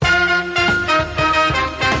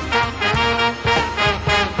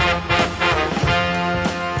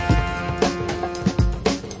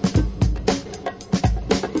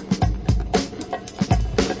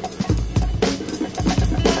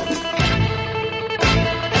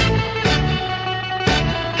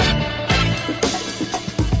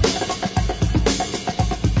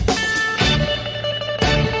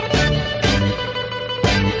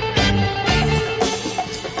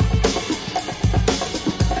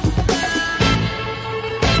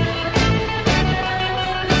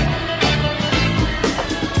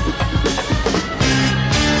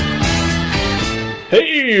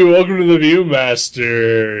Hey, welcome to the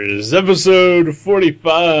Viewmasters, episode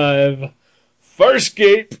 45,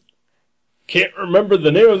 Farscape. Can't remember the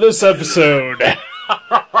name of this episode.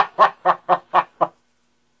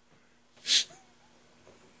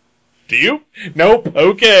 Do you? Nope.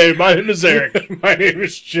 Okay, my name is Eric. My name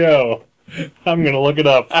is Joe. I'm gonna look it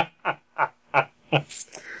up.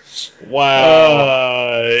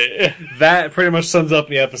 Wow. That pretty much sums up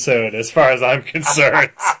the episode as far as I'm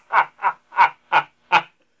concerned.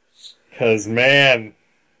 Because, man,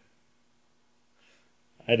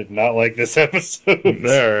 I did not like this episode.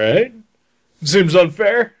 Alright. Seems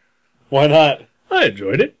unfair. Why not? I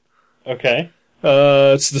enjoyed it. Okay.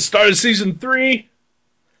 It's the start of season 3.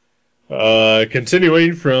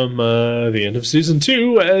 Continuing from the end of season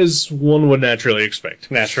 2, as one would naturally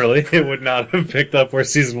expect. Naturally, it would not have picked up where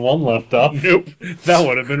season 1 left off. Nope. That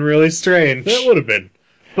would have been really strange. That would have been.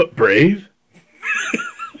 But brave?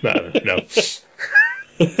 No.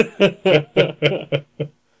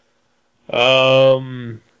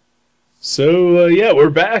 So we're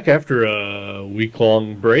back after a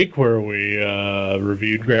week-long break where we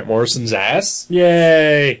reviewed Grant Morrison's ass.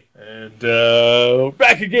 Yay! And we're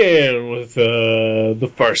back again with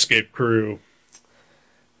the Farscape crew.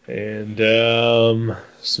 And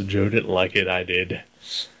so Joe didn't like it, I did.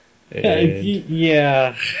 And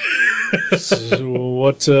Yeah. so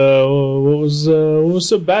what was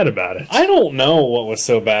so bad about it? I don't know what was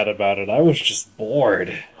so bad about it. I was just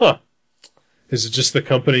bored. Huh. Is it just the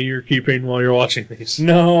company you're keeping while you're watching these?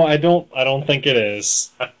 No, I don't think it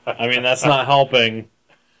is. I mean, that's not helping.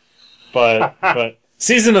 But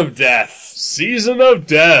Season of Death. Season of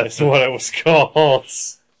Death. That's what it was called.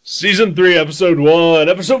 Season 3, Episode 1,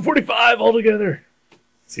 Episode 45 altogether.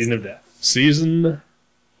 Season of Death. Season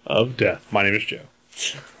of Death. My name is Joe.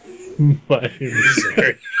 My name is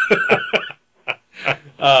Eric.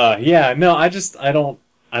 Yeah, no, I don't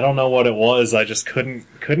know what it was. I just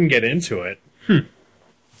couldn't get into it.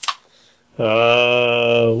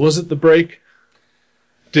 Was it the break?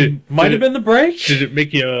 Might have been the break. Did it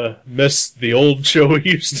make you miss the old show we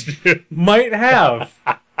used to do? Might have.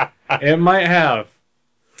 It might have.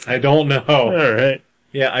 I don't know. Alright.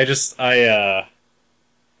 Yeah,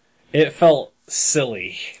 it felt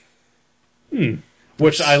silly.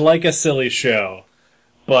 Which I like a silly show,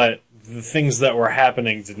 but the things that were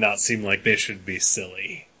happening did not seem like they should be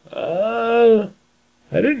silly. I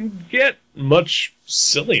didn't get much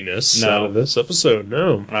silliness out of this episode,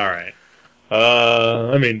 no. Alright.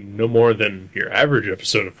 I mean, no more than your average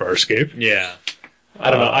episode of Farscape. Yeah. I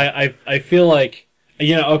don't know. I feel like,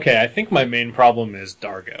 I think my main problem is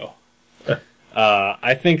Dargo.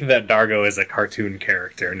 I think that Dargo is a cartoon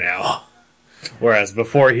character now. Whereas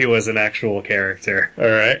before he was an actual character.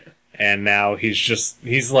 Alright. And now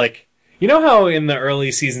he's like, you know how in the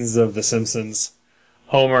early seasons of The Simpsons,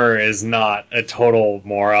 Homer is not a total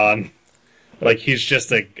moron? Like, he's just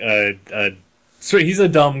so he's a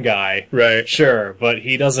dumb guy. Right. Sure, but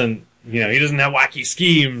he doesn't have wacky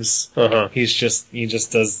schemes. Uh-huh. He just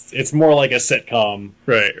does, it's more like a sitcom.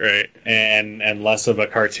 Right. And less of a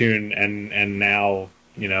cartoon, and now,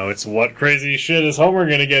 it's what crazy shit is Homer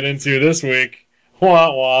gonna get into this week?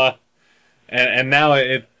 Wah wah. And now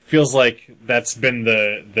it feels like that's been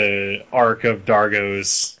the arc of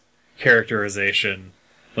Dargo's characterization.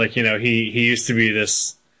 Like, he used to be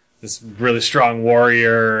this really strong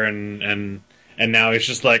warrior, and now he's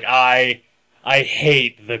just like, I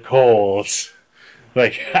hate the cold.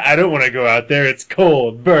 Like, I don't want to go out there, it's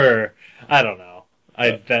cold, brr. I don't know.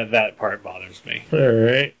 That part bothers me.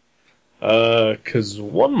 Alright. 'Cause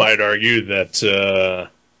one might argue that,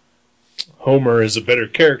 Homer is a better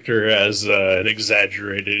character as, an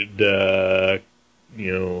exaggerated,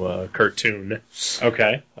 cartoon.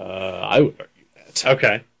 Okay. I would argue that.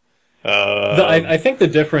 Okay. I think the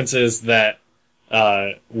difference is that,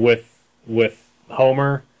 with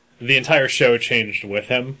Homer, the entire show changed with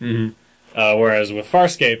him. Mm-hmm. Whereas with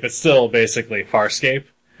Farscape, it's still basically Farscape.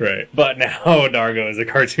 Right. But now Dargo is a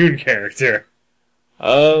cartoon character.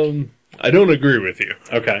 I don't agree with you.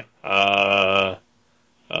 Okay.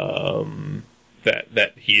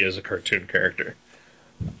 That he is a cartoon character.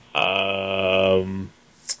 I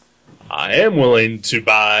am willing to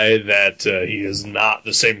buy that he is not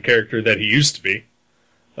the same character that he used to be,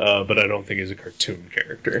 but I don't think he's a cartoon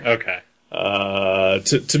character. Okay.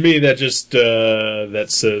 To me, that just that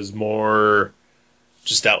says more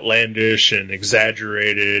just outlandish and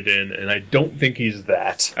exaggerated, and I don't think he's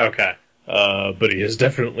that. Okay. But he is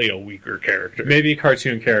definitely a weaker character. Maybe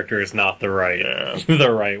cartoon character is not the right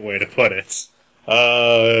the right way to put it.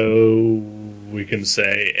 We can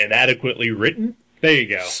say inadequately written. There you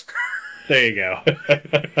go. There you go.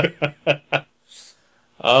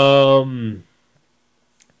 One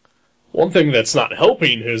thing that's not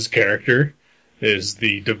helping his character is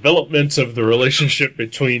the development of the relationship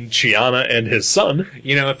between Chiana and his son.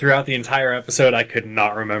 You know, throughout the entire episode, I could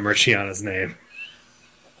not remember Chiana's name.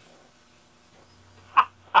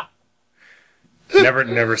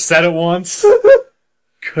 Never said it once.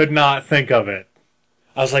 Could not think of it.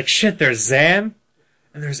 I was like, shit, there's Zan,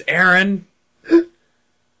 and there's Aaron,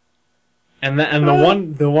 and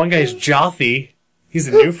the one guy's Jothi. He's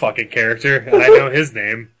a new fucking character, and I know his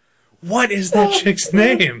name. What is that chick's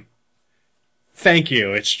name? Thank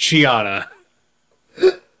you, it's Chiana.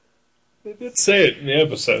 They did say it in the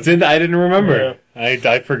episode. I didn't remember. Yeah.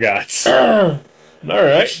 I forgot.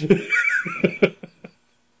 Alright.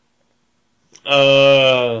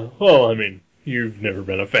 Well, I mean, you've never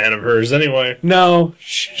been a fan of hers anyway. No,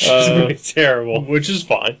 she's really terrible. Which is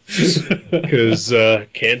fine. Because,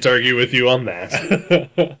 can't argue with you on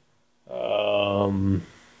that.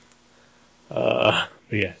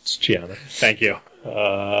 Yeah, it's Chiana. Thank you.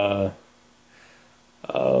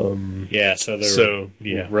 Yeah, so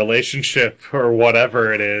the relationship, or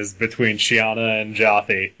whatever it is, between Chiana and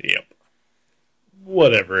Jothi. Yep.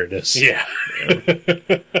 Whatever it is. Yeah.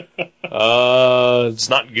 It's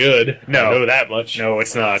not good. No. I know that much. No,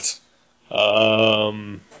 it's not.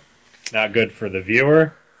 Not good for the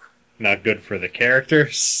viewer. Not good for the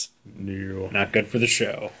characters. No. Not good for the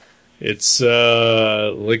show. It's,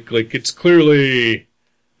 like it's clearly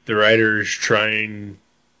the writers trying...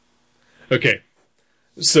 Okay.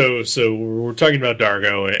 So we're talking about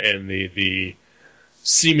Dargo and the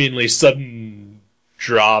seemingly sudden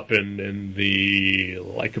drop in the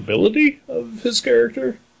likability of his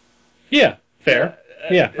character. Yeah, fair.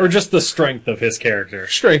 Yeah, or just the strength of his character.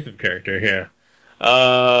 Strength of character, yeah.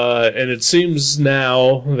 And it seems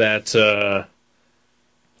now that,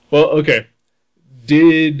 well, okay.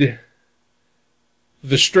 Did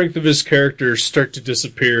the strength of his character start to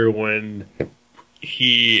disappear when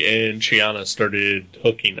he and Chiana started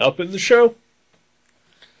hooking up in the show?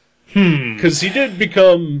 Because he did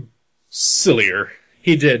become sillier.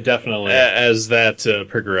 He did, definitely. As that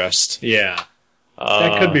progressed. Yeah.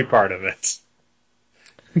 That could be part of it.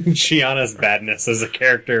 Chiana's badness as a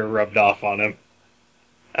character rubbed off on him.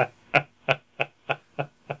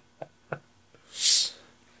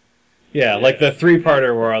 Yeah, like the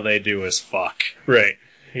three-parter where all they do is fuck. Right.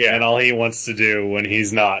 Yeah. And all he wants to do when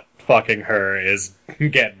he's not fucking her is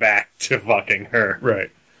get back to fucking her.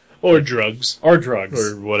 Right. Or drugs. Or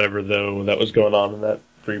drugs. Or whatever, though, that was going on in that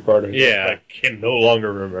three-parter. Yeah. I can no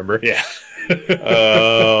longer remember. Yeah.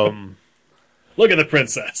 Look at the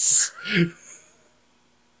princess.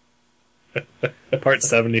 Part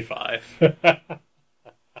 75.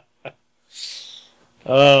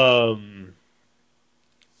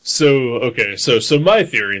 So my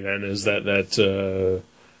theory then is that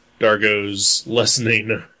Dargo's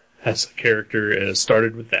lessening as a character has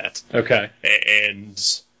started with that. Okay.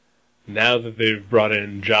 And now that they've brought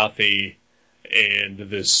in Jothi and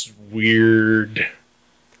this weird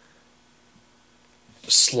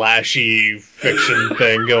slashy fiction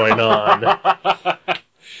thing going on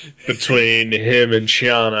between him and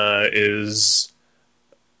Chiana is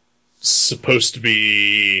supposed to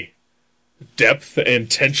be depth and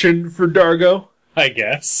tension for Dargo, I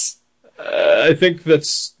guess. I think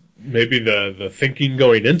that's maybe the thinking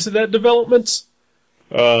going into that development,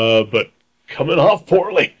 but coming off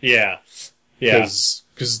poorly. Yeah. Yeah.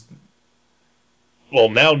 Because, well,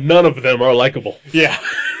 now none of them are likable. Yeah.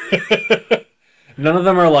 None of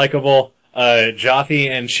them are likable. Jothi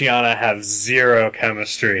and Chiana have zero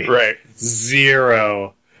chemistry. Right.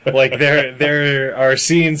 Zero. Like, there are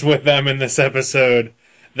scenes with them in this episode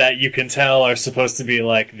that you can tell are supposed to be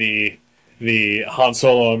like the Han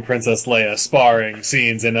Solo and Princess Leia sparring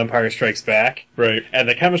scenes in Empire Strikes Back. Right. And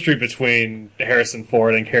the chemistry between Harrison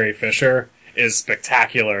Ford and Carrie Fisher is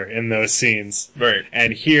spectacular in those scenes. Right.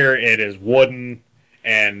 And here it is wooden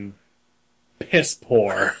and piss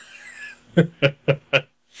poor.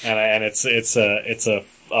 and it's a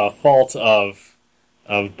fault of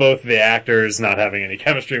both the actors not having any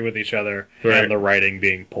chemistry with each other, right, and the writing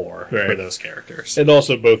being poor, right, for those characters. And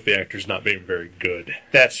also both the actors not being very good.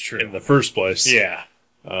 That's true. In the first place. Yeah.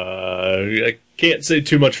 I can't say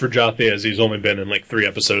too much for Jothi as he's only been in like 3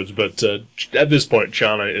 episodes, but at this point,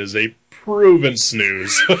 Chiana is a proven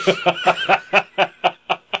snooze.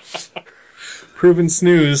 Proven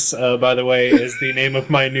Snooze, by the way, is the name of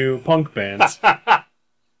my new punk band. I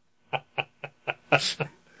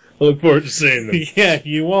look forward to seeing them. Yeah,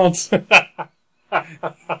 you won't.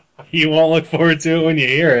 You won't look forward to it when you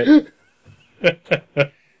hear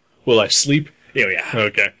it. Will I sleep? Oh, yeah.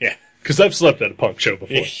 Okay. Yeah. Because I've slept at a punk show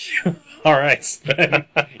before. All right, then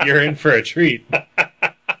you're in for a treat.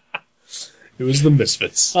 It was the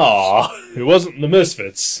Misfits. Aw. It wasn't the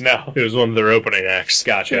Misfits. No. It was one of their opening acts.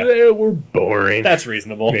 Gotcha. They were boring. That's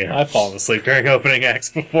reasonable. Yeah. I've fallen asleep during opening acts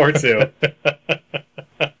before, too.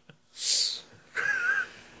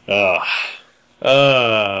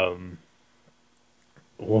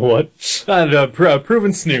 What?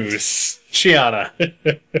 Proven snooze. Chiana.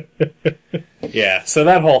 Yeah, so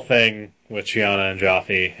that whole thing with Chiana and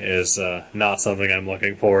Jaffe is not something I'm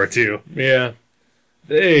looking forward to. Yeah.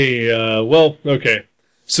 Well, okay.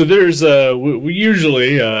 So there's, we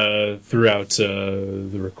usually, throughout the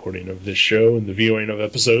recording of this show and the viewing of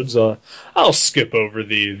episodes, I'll skip over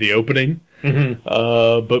the opening.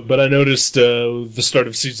 Mm-hmm. But I noticed, the start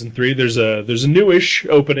of season 3, there's a newish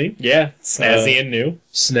opening. Yeah, snazzy and new.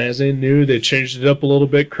 Snazzy and new. They changed it up a little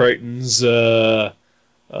bit. Crichton's, voiceover,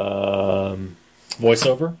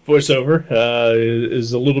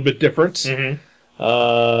 is a little bit different. Mm-hmm.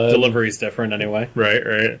 Delivery's different anyway.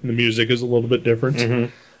 Right. The music is a little bit different.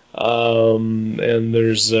 Mm-hmm. And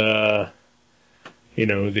there's, the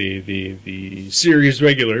series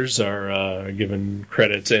regulars are given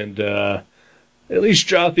credit, and at least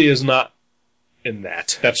Jaffe is not in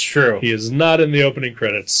that. That's true. He is not in the opening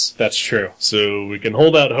credits. That's true. So we can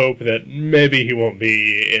hold out hope that maybe he won't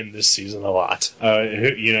be in this season a lot.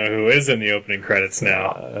 Who is in the opening credits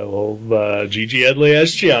now? Gigi Edley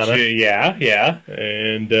as Chiana. Yeah.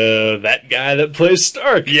 And that guy that plays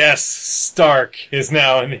Stark. Yes, Stark is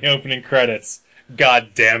now in the opening credits. God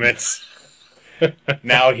damn it.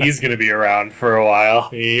 Now he's going to be around for a while.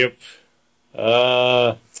 Yep.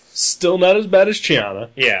 Still not as bad as Chiana.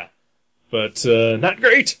 Yeah. But not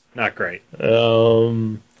great. Not great. Yeah,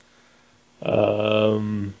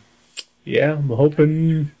 I'm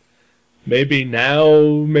hoping maybe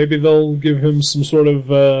they'll give him some sort of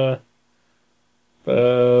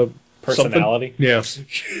personality. Something. Yeah.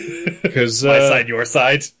 Because my side, your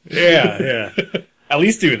side. Yeah. At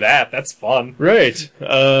least do that. That's fun. Right.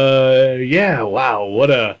 Yeah, wow,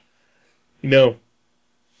 what a...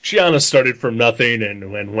 Chiana started from nothing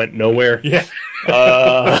and went nowhere. Yeah.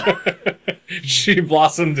 She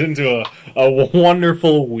blossomed into a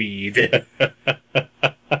wonderful weed.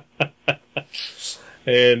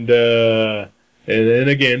 And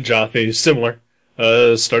again, Jaffe is similar.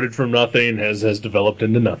 Started from nothing, has developed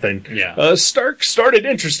into nothing. Yeah. Stark started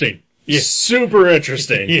interesting. Yeah. Super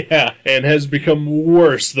interesting. Yeah. And has become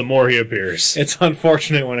worse the more he appears. It's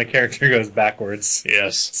unfortunate when a character goes backwards.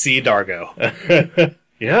 Yes. See Dargo.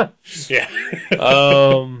 Yeah.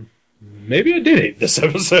 Maybe I did hate this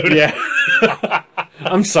episode. Yeah.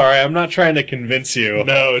 I'm sorry, I'm not trying to convince you.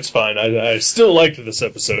 No, it's fine. I still liked this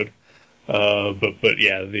episode. But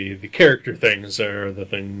yeah, the character things are the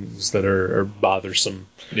things that are bothersome.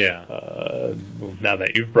 Yeah. Now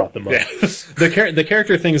that you've brought them up. Yeah. The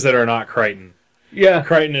character things that are not Crichton. Yeah.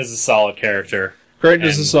 Crichton is a solid character. Crichton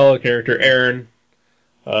is a solid character. Aaron.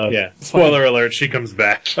 Yeah. Spoiler alert, she comes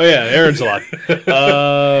back. Oh yeah, Aaron's alive.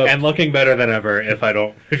 And looking better than ever, if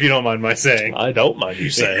you don't mind my saying. I don't mind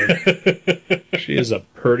you saying. She is a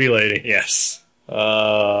pretty lady. Yes.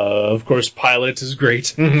 Of course, Pilot is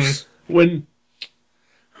great. Mm-hmm.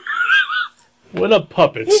 When a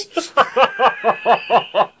puppet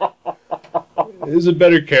is a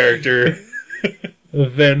better character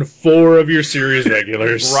than 4 of your series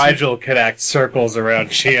regulars. Rigel could act circles around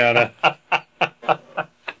Chiana.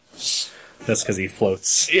 That's because he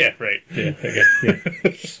floats. Yeah, right. Yeah, okay.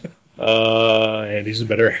 Yeah. And he's a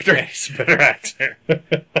better actor. Yeah, he's a better actor.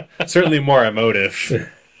 Certainly more emotive.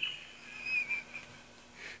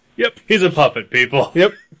 Yep. He's a puppet, people.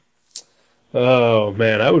 Yep. Oh,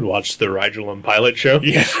 man, I would watch the Rigel and Pilot show.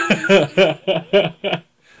 Yeah.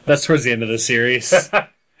 That's towards the end of the series.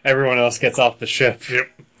 Everyone else gets off the ship. Yep.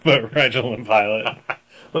 But Rigel and Pilot.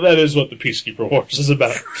 Well, that is what the Peacekeeper Wars is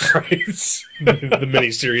about. Right. The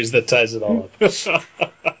miniseries that ties it all up.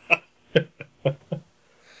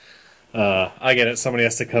 I get it. Somebody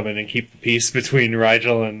has to come in and keep the peace between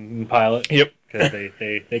Rigel and Pilot. Yep. Because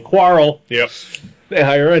they quarrel. Yep. They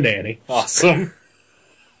hire a nanny. Awesome.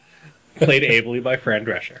 Played ably by Fran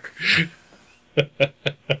Drescher.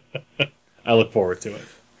 I look forward to it.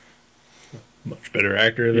 Much better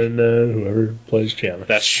actor than whoever plays Chiana.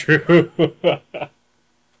 That's true.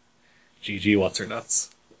 GG, what's her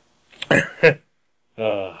nuts?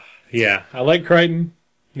 Yeah, I like Crichton.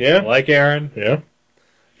 Yeah. I like Aaron. Yeah.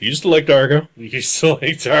 You used to like Dargo. You used to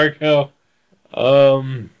like Dargo.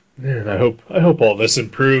 Man, I hope all this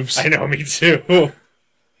improves. I know, me too.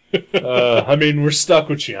 I mean, we're stuck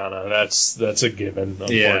with Chiana. That's a given,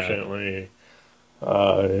 unfortunately.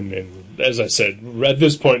 And as I said, at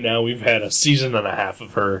this point now, we've had a season and a half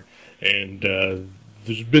of her, and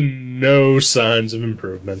there's been no signs of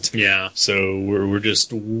improvement. Yeah. So we're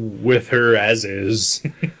just with her as is.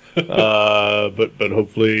 But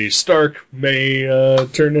hopefully Stark may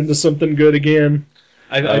turn into something good again.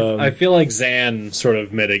 I feel like Zan sort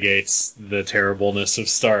of mitigates the terribleness of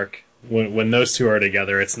Stark. When those two are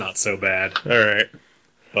together, it's not so bad. All right.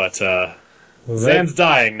 But Zan's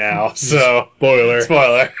dying now, so spoiler.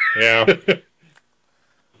 Yeah.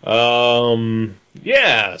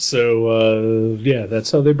 Yeah. So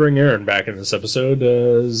that's how they bring Aaron back in this episode.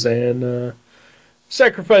 Zan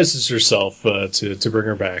sacrifices herself to bring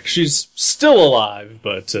her back. She's still alive,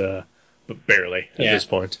 but barely at this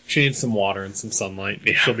point. She needs some water and some sunlight.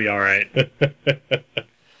 Yeah. She'll be all right.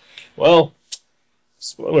 Well,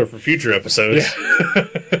 spoiler for future episodes. Yeah.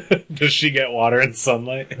 Does she get water and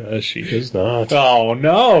sunlight? She does not. Oh,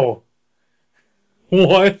 no.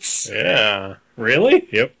 What? Yeah. Really?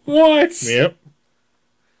 Yep. What? Yep.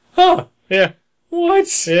 Huh. Yeah.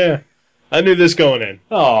 What? Yeah. I knew this going in.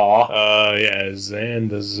 Aw. Yeah, Zan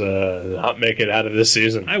does not make it out of this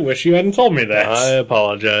season. I wish you hadn't told me that. I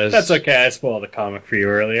apologize. That's okay. I spoiled the comic for you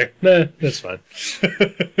earlier. Nah, that's fine.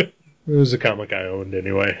 It was a comic I owned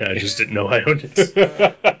anyway. I just didn't know I owned it.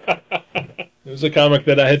 It was a comic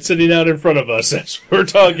that I had sitting out in front of us as we were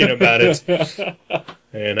talking about it.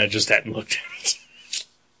 And I just hadn't looked at it.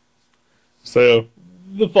 So,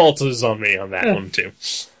 the fault is on me on that one, too.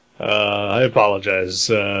 I apologize.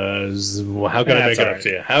 How can I make it up to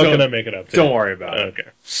you? How can I make it up to you? Don't worry about it.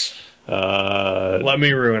 Okay. Let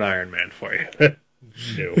me ruin Iron Man for you.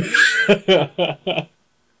 No.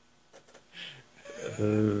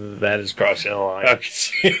 That is crossing the line.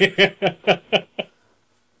 Okay.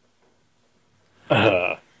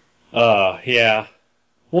 Yeah.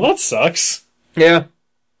 Well, that sucks. Yeah.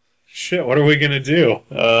 Shit, what are we gonna do?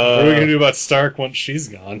 What are we gonna do about Stark once she's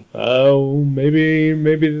gone? Oh, maybe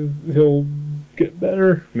he'll get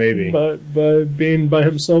better. Maybe. By being by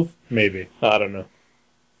himself. Maybe. I don't know.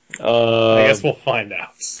 I guess we'll find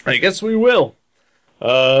out. I guess we will.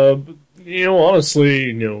 But,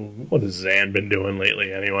 honestly, what has Zan been doing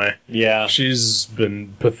lately anyway? Yeah. She's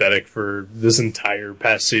been pathetic for this entire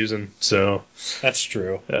past season, so... That's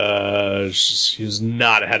true. She's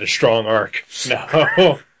not had a strong arc.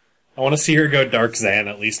 No. I want to see her go Dark Zan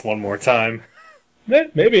at least one more time.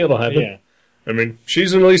 Maybe it'll happen. Yeah. I mean,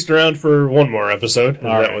 she's at least around for one more episode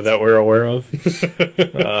that we're aware of.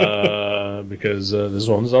 Because this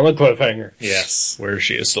one's on a cliffhanger. Yes. Where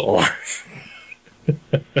she is still alive.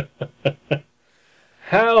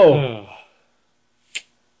 How?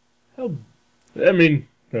 I mean,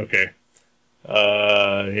 okay.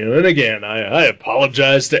 And again, I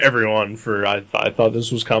apologize to everyone for, I thought this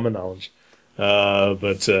was common knowledge.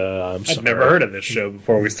 But I'm sorry. I'd never heard of this show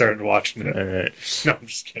before we started watching it. All right. No, I'm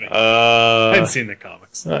just kidding. I hadn't seen the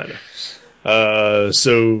comics. I know.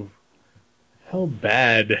 So, how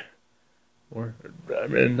bad, or, I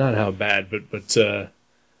mean, not how bad, but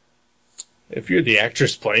if you're the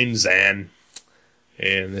actress playing Zan,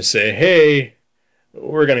 and they say, hey,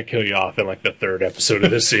 we're gonna kill you off in like the third episode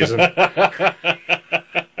of this season.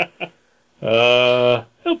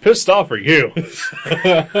 How pissed off are you?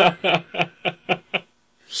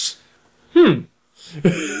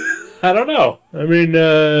 I don't know. I mean,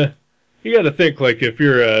 you gotta think, like, if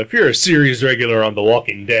you're a series regular on The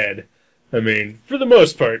Walking Dead, I mean, for the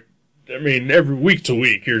most part, I mean, every week to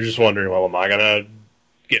week, you're just wondering, well, am I gonna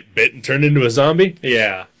get bit and turn into a zombie?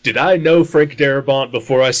 Yeah. Did I know Frank Darabont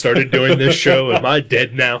before I started doing this show? Am I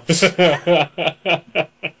dead now? There's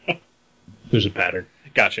a pattern.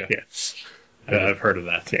 Gotcha. Yeah. I've heard of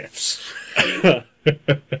that. Yeah.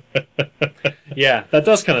 Yeah, that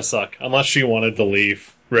does kind of suck. Unless she wanted to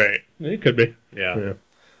leave. Right. It could be. Yeah.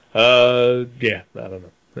 Yeah, I don't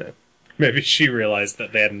know. Yeah. Maybe she realized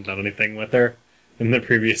that they hadn't done anything with her in the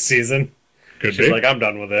previous season. Could She's be. like, I'm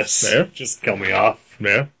done with this. Yeah. Just kill me off.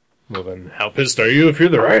 Yeah. Well, then how pissed are you if you're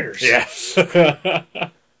the writers? Yeah.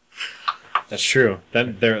 That's true.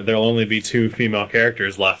 Then there'll only be 2 female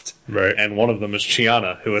characters left. Right. And one of them is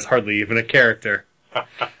Chiana, who is hardly even a character.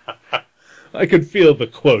 I could feel the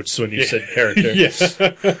quotes when you said character. Yeah.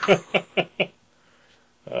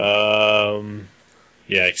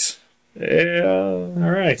 Yikes. Yeah.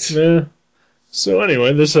 All right. Yeah. So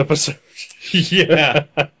anyway, this episode. Yeah.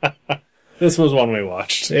 This was one we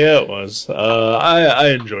watched. Yeah, it was. I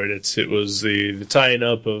enjoyed it. It was the tying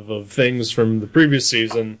up of things from the previous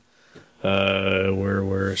season,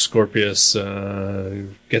 where Scorpius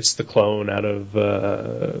gets the clone out of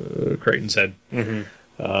Creighton's head. Mm-hmm.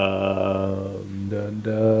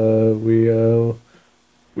 And we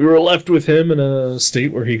we were left with him in a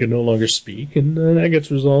state where he could no longer speak, and that gets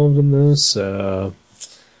resolved in this. I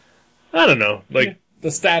don't know. Like,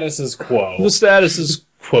 the status is quo. the status is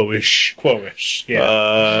quo-ish. Quo-ish,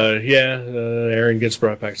 yeah. Aaron gets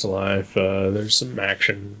brought back to life. There's some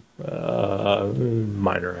action,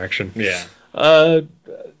 minor action. Yeah.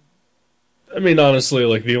 I mean, honestly,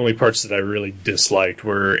 like, the only parts that I really disliked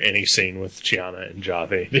were any scene with Chiana and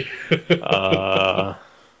Javi.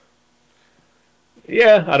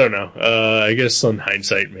 Yeah, I don't know. I guess on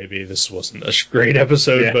hindsight, maybe this wasn't a great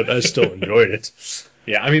episode, but I still enjoyed it.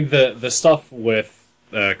 Yeah, I mean, the stuff with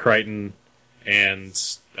Crichton and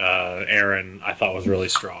Aaron, I thought was really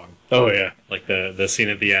strong. Oh, yeah. Like the scene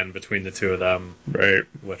at the end between the two of them, Right.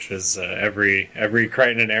 which is every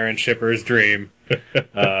Crichton and Aaron shipper's dream.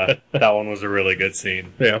 That one was a really good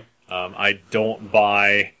scene. Yeah. I don't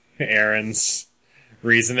buy Aaron's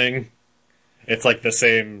reasoning. It's like the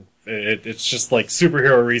same. It's just like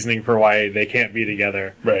superhero reasoning for why they can't be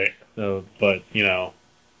together. Right. But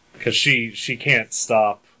because she can't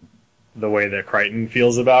stop the way that Crichton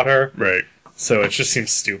feels about her. Right. So it just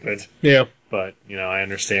seems stupid. Yeah. But I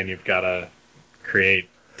understand you've got to create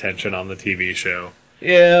tension on the TV show.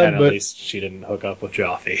 Yeah, And but at least she didn't hook up with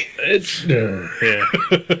Joffrey.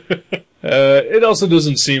 It also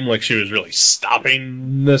doesn't seem like she was really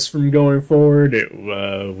stopping this from going forward. It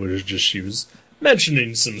was just she was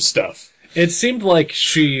mentioning some stuff. It seemed like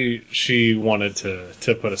she wanted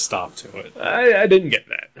to put a stop to it. I didn't get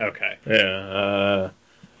that. Okay. Yeah.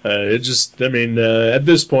 It just, I mean, at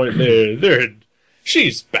this point,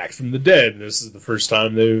 she's back from the dead. This is the first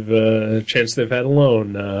time chance they've had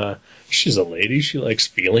alone. She's a lady. She likes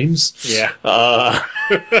feelings. Yeah.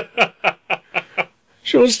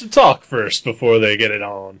 She wants to talk first before they get it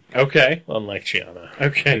on. Okay. Unlike Chiana.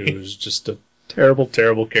 Okay. Who's just a terrible,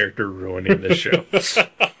 terrible character ruining this show.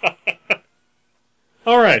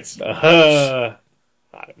 All right. I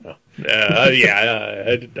don't know.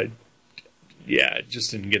 I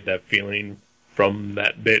just didn't get that feeling from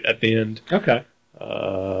that bit at the end. Okay.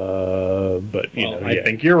 But I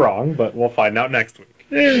think you're wrong, but we'll find out next week.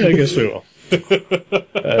 Yeah, I guess we will.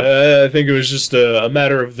 I think it was just a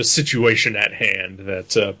matter of the situation at hand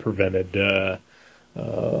that prevented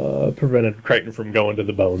Crichton from going to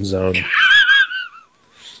the bone zone.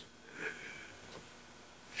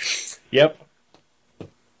 Yep.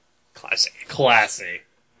 Classy.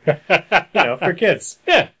 For kids.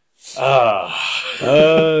 Yeah. But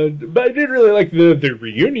I did really like the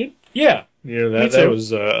reunion. Yeah. That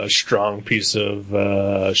was a strong piece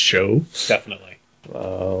of show. Definitely.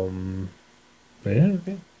 Yeah.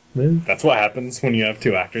 That's what happens when you have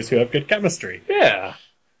two actors who have good chemistry. Yeah.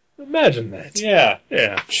 Imagine that. Yeah.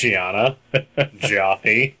 Yeah. Chiana,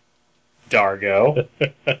 Joffrey, Dargo,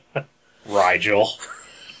 Rigel.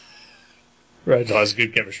 Rigel has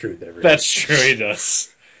good chemistry with everyone. That's true, he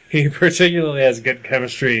does. He particularly has good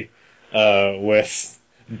chemistry with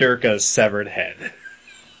Durka's severed head.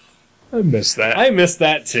 I missed that. I missed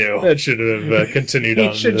that too. That should have continued on.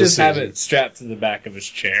 He should just have it strapped to the back of his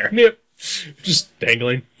chair. Yep. Just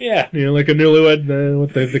dangling. Yeah. Like a newlywed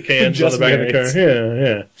with the cans on the back of the car.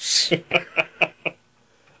 Yeah.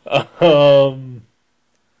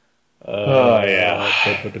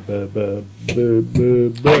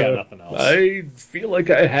 I got nothing else. I feel like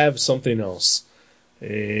I have something else.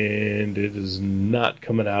 And it is not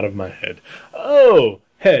coming out of my head. Oh,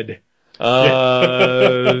 head. The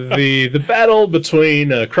battle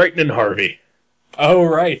between Crichton and Harvey. Oh,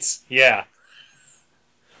 right. Yeah.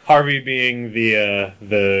 Harvey being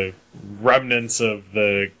the remnants of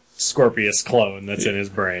the Scorpius clone that's in his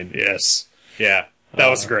brain. Yes. Yeah. That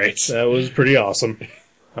was great. That was pretty awesome.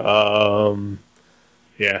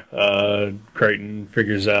 Crichton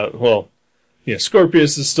figures out,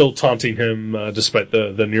 Scorpius is still taunting him despite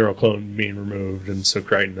the neuroclone being removed, and so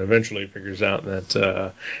Crichton eventually figures out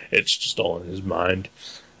that it's just all in his mind.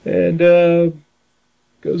 And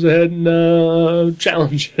goes ahead and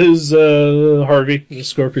challenges Harvey, the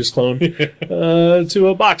Scorpius clone, to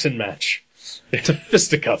a boxing match. To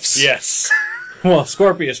fisticuffs. Yes. Well,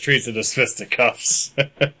 Scorpius treats it as fisticuffs.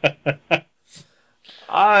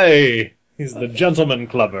 He's the gentleman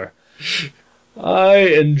clubber. I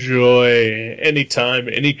enjoy any time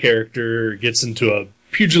any character gets into a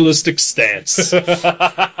pugilistic stance. A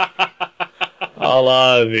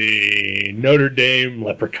la the Notre Dame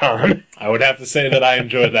leprechaun. I would have to say that I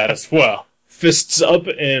enjoy that as well. Fists up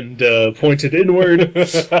and pointed inward.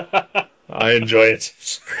 I enjoy it.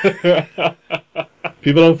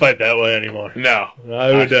 People don't fight that way anymore. No.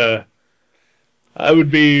 I I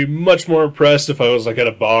would be much more impressed if I was like at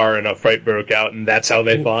a bar and a fight broke out and that's how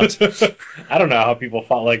they fought. I don't know how people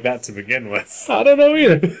fought like that to begin with. I don't know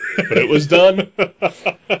either. But it was done.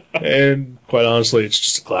 And quite honestly, it's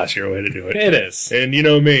just a classier way to do it. It is. And you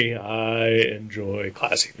know me, I enjoy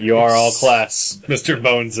classy things. You are all class, Mr.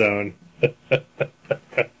 Bone Zone.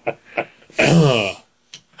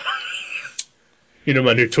 You know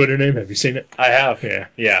my new Twitter name? Have you seen it? I have. Yeah.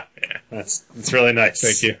 Yeah. It's really nice.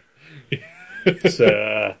 Thank you. It's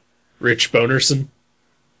Rich Bonerson.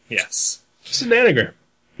 Yes. It's an anagram.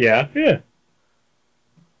 Yeah? Yeah.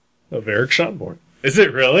 Of Eric Schonborn. Is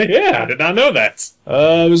it really? Yeah. I did not know that.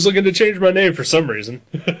 I was looking to change my name for some reason.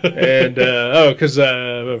 And, because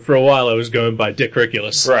for a while I was going by Dick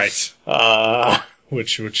Riculous. Right.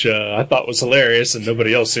 Which I thought was hilarious and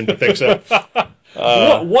nobody else seemed to think so.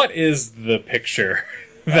 What is the picture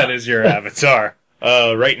that is your avatar?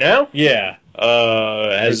 Right now? Yeah.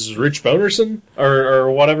 As Rich Bonerson?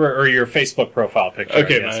 Or whatever, or your Facebook profile picture.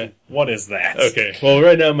 Okay, what is that? Okay, well,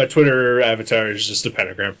 right now my Twitter avatar is just a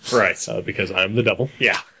pentagram. Right. Because I'm the devil.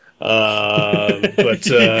 Yeah. But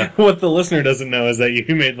what the listener doesn't know is that you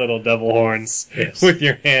made little devil horns with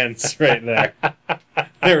your hands right there.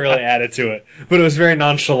 They really added to it. But it was very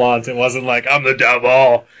nonchalant. It wasn't like, I'm the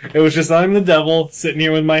devil. It was just, I'm the devil, sitting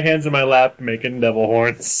here with my hands in my lap, making devil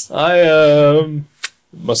horns. I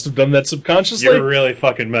must have done that subconsciously. You're really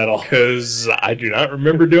fucking metal. Because I do not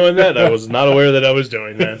remember doing that. I was not aware that I was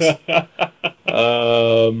doing that.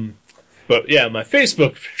 But yeah, my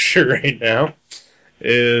Facebook picture right now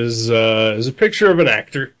is a picture of an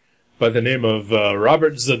actor by the name of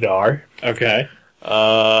Robert Zadar. Okay.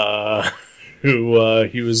 Who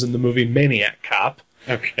he was in the movie Maniac Cop.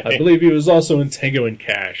 Okay. I believe he was also in Tango and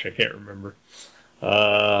Cash. I can't remember.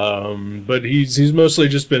 But he's mostly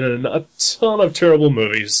just been in a ton of terrible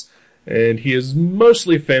movies, and he is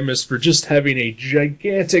mostly famous for just having a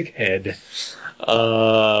gigantic head.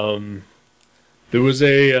 There was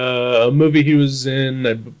a movie he was in,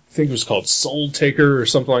 I think it was called Soul Taker or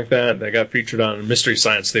something like that got featured on Mystery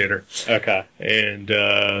Science Theater. Okay. And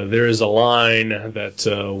there is a line that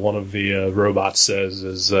one of the robots says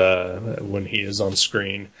is when he is on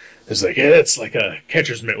screen. It's like, yeah, it's like a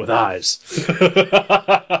catcher's mitt with eyes.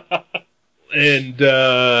 And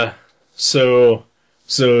so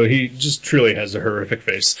he just truly has a horrific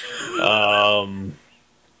face.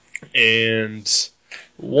 And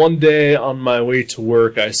one day on my way to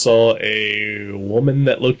work, I saw a woman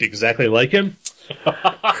that looked exactly like him.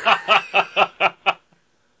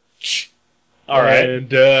 All right.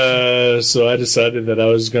 And so I decided that I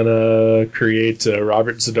was going to create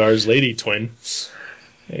Robert Zadar's lady twin.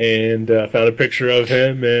 And found a picture of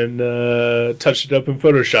him and touched it up in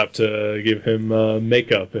Photoshop to give him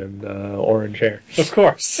makeup and orange hair. Of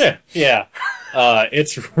course. Yeah. Yeah.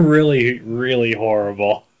 It's really, really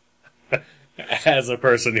horrible. As a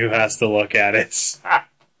person who has to look at it.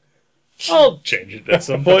 I'll change it at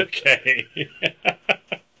some point. Okay.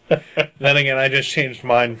 Then again, I just changed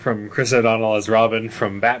mine from Chris O'Donnell as Robin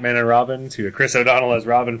from Batman and Robin to Chris O'Donnell as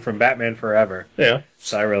Robin from Batman Forever. Yeah.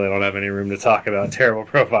 So I really don't have any room to talk about terrible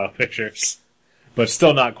profile pictures. But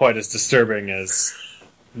still not quite as disturbing as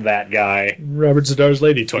that guy. Robert Zadar's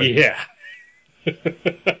lady twin. Yeah.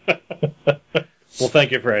 Well,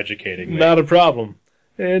 thank you for educating me. Not a problem.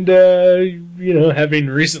 And, having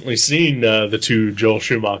recently seen the two Joel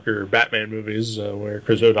Schumacher Batman movies where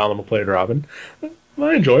Chris O'Donnell played Robin,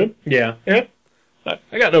 I enjoy them. Yeah. Yeah. I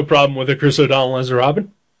got no problem with a Chris O'Donnell as a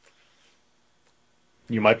Robin.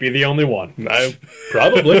 You might be the only one.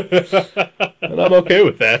 Probably. And I'm okay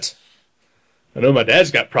with that. I know my dad's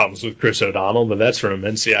got problems with Chris O'Donnell, but that's from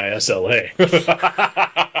NCISLA.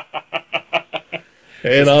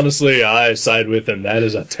 And honestly, I side with him. That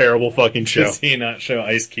is a terrible fucking show. Does he not show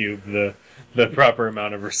Ice Cube the proper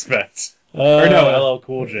amount of respect? Or no, LL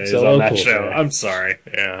Cool J is on that show. I'm sorry.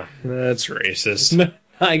 Yeah, that's racist.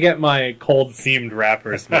 I get my cold-themed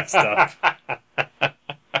rappers mixed up.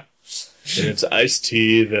 And it's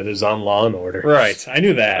Ice-T that is on Law and Order. Right, I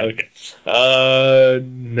knew that. Okay.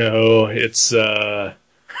 No, it's,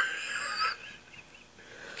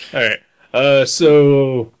 Alright,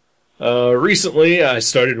 recently I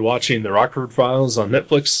started watching The Rockford Files on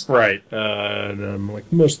Netflix. Right. And I'm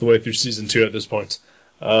like most of the way through season 2 at this point.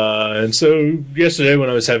 And so yesterday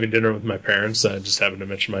when I was having dinner with my parents, I just happened to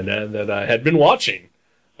mention my dad that I had been watching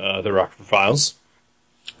The Rockford Files.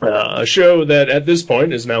 A show that at this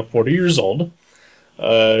point is now 40 years old.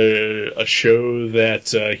 A show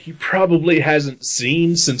that he probably hasn't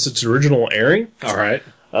seen since its original airing. All right.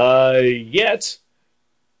 Yet,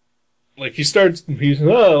 like he's I used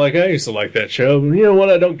to like that show. You know what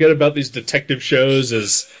I don't get about these detective shows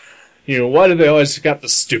is Why do they always got the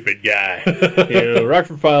stupid guy?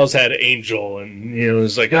 Rockford Files had Angel, and, it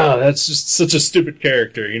was like, oh, that's just such a stupid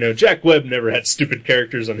character. Jack Webb never had stupid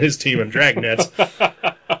characters on his team on Dragnet.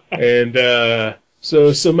 And,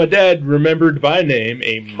 so my dad remembered by name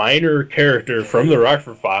a minor character from the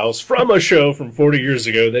Rockford Files from a show from 40 years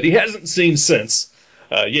ago that he hasn't seen since.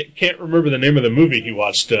 Yet can't remember the name of the movie he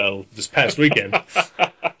watched this past weekend.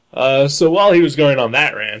 So while he was going on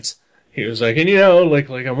that rant, he was like, and like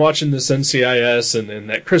I'm watching this NCIS, and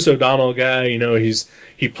that Chris O'Donnell guy,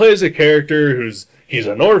 he plays a character he's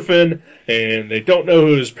an orphan, and they don't know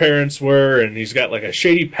who his parents were, and he's got like a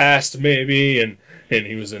shady past maybe, and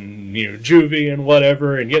he was in juvie and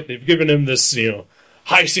whatever, and yet they've given him this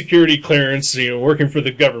high security clearance, working for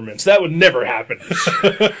the government. So that would never happen.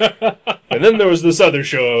 And then there was this other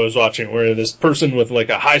show I was watching where this person with like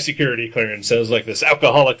a high security clearance has like this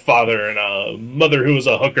alcoholic father and a mother who was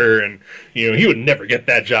a hooker, and he would never get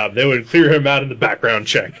that job. They would clear him out in the background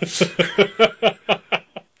check.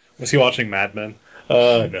 Was he watching Mad Men?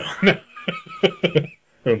 No. I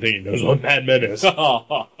don't think he knows what Mad Men is. Did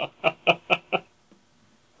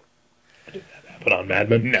that happen on Mad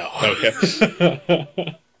Men? No.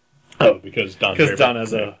 Okay. Oh, because Don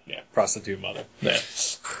has a prostitute mother. Yeah.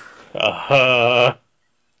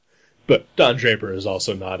 But Don Draper is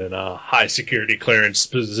also not in a high security clearance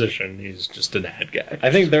position. He's just an ad guy. I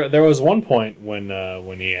think there was one point when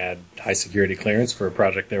he had high security clearance for a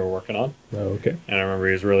project they were working on. Oh, okay. And I remember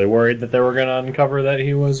he was really worried that they were going to uncover that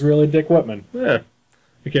he was really Dick Whitman. Yeah.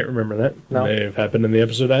 I can't remember that. No. It may have happened in the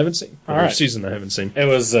episode I haven't seen. All right. Season I haven't seen. It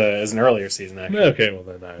was an earlier season, actually. Okay, well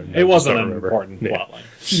then it wasn't an important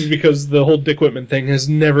plotline. Because the whole Dick Whitman thing has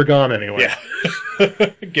never gone anywhere.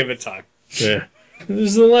 Yeah. Give it time. Yeah.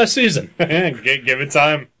 This is the last season. Give it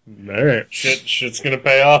time. All right. Shit's gonna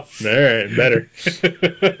pay off. All right, better.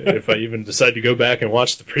 If I even decide to go back and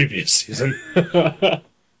watch the previous season.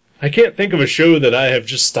 I can't think of a show that I have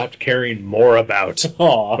just stopped caring more about.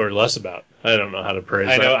 Aww. Or less about. I don't know how to praise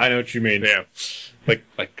that. I know what you mean. Yeah.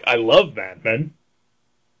 Like I love Mad Men.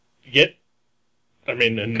 Yet,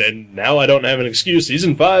 and now I don't have an excuse.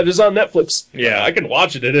 Season 5 is on Netflix. Yeah. I can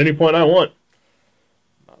watch it at any point I want.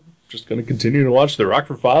 I'm just going to continue to watch The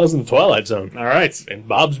Rockford Files and The Twilight Zone. All right. And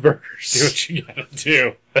Bob's Burgers. Do what you gotta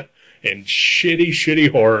do. And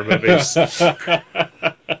shitty horror movies.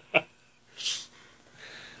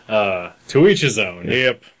 To each his own.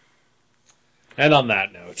 Yep. And on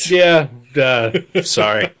that note. Yeah.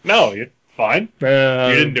 Sorry. No, you're fine. You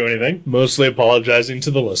didn't do anything. Mostly apologizing to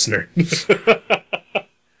the listener.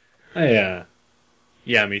 Yeah,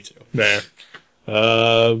 me too. Nah.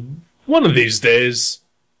 One of these days,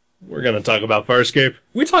 we're going to talk about Farscape.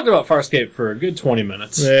 We talked about Farscape for a good 20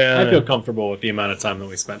 minutes. Yeah. I feel comfortable with the amount of time that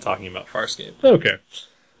we spent talking about Farscape. Okay.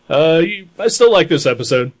 I still like this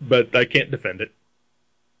episode, but I can't defend it.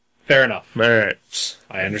 Fair enough. All right.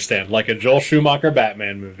 I understand. Like a Joel Schumacher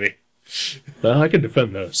Batman movie. I can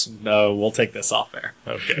defend those. No, we'll take this off air.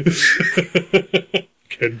 Okay.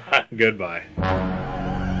 Goodbye. Goodbye.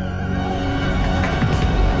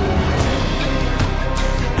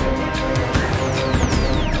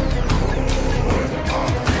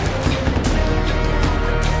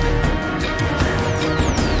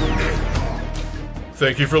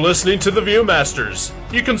 Thank you for listening to The Viewmasters.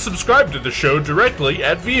 You can subscribe to the show directly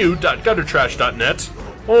at view.guttertrash.net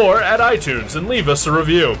or at iTunes and leave us a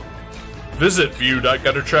review. Visit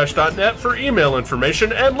view.guttertrash.net for email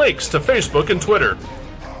information and links to Facebook and Twitter.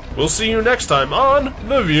 We'll see you next time on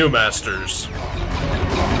The Viewmasters.